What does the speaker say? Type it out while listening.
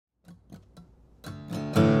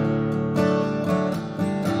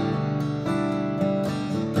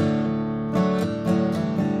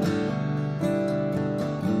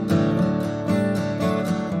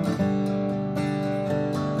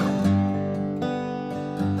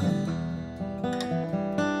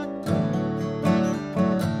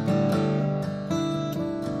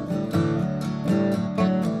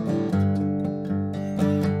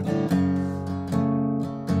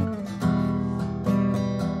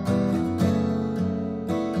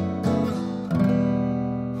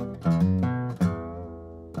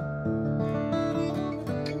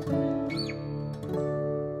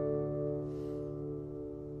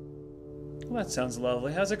That sounds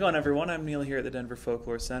lovely. How's it going, everyone? I'm Neil here at the Denver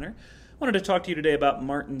Folklore Center. I wanted to talk to you today about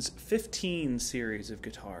Martin's 15 series of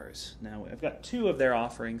guitars. Now, I've got two of their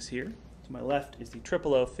offerings here. To my left is the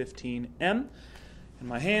 00015M, and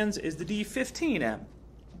my hands is the D15M.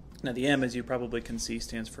 Now, the M, as you probably can see,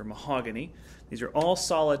 stands for mahogany. These are all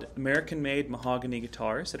solid American-made mahogany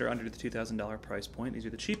guitars that are under the $2,000 price point. These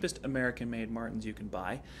are the cheapest American-made Martins you can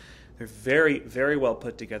buy. They're very, very well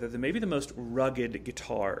put together. They're maybe the most rugged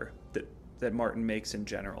guitar that Martin makes in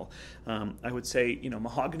general. I would say,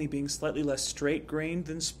 mahogany being slightly less straight-grained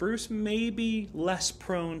than spruce, maybe less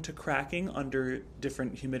prone to cracking under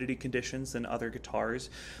different humidity conditions than other guitars,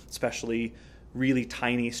 especially really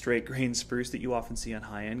tiny straight-grained spruce that you often see on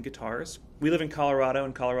high-end guitars. We live in Colorado,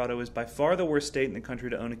 and Colorado is by far the worst state in the country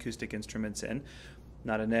to own acoustic instruments in.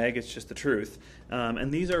 Not a neg, it's just the truth.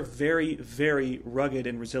 And these are very, very rugged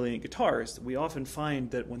and resilient guitars. We often find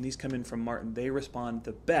that when these come in from Martin, they respond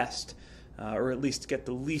the best, or at least get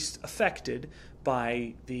the least affected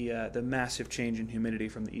by the massive change in humidity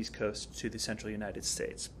from the East Coast to the central United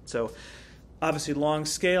States. So obviously long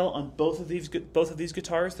scale on both of these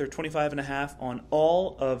guitars. They're 25.5 on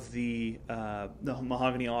all of the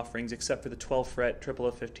mahogany offerings except for the 12-fret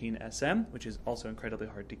 00015 SM, which is also incredibly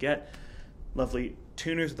hard to get. Lovely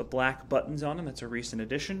tuners with the black buttons on them. That's a recent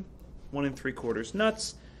addition. 1 3/4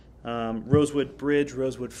 nuts, rosewood bridge,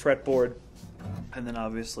 rosewood fretboard, and then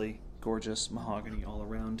obviously gorgeous mahogany all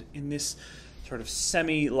around in this sort of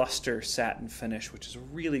semi-luster satin finish, which is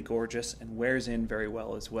really gorgeous and wears in very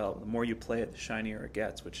well as well. The more you play it, the shinier it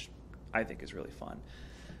gets, which I think is really fun.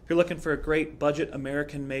 If you're looking for a great budget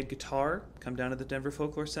American-made guitar, come down to the Denver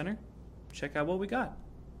Folklore Center. Check out what we got.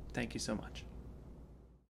 Thank you so much.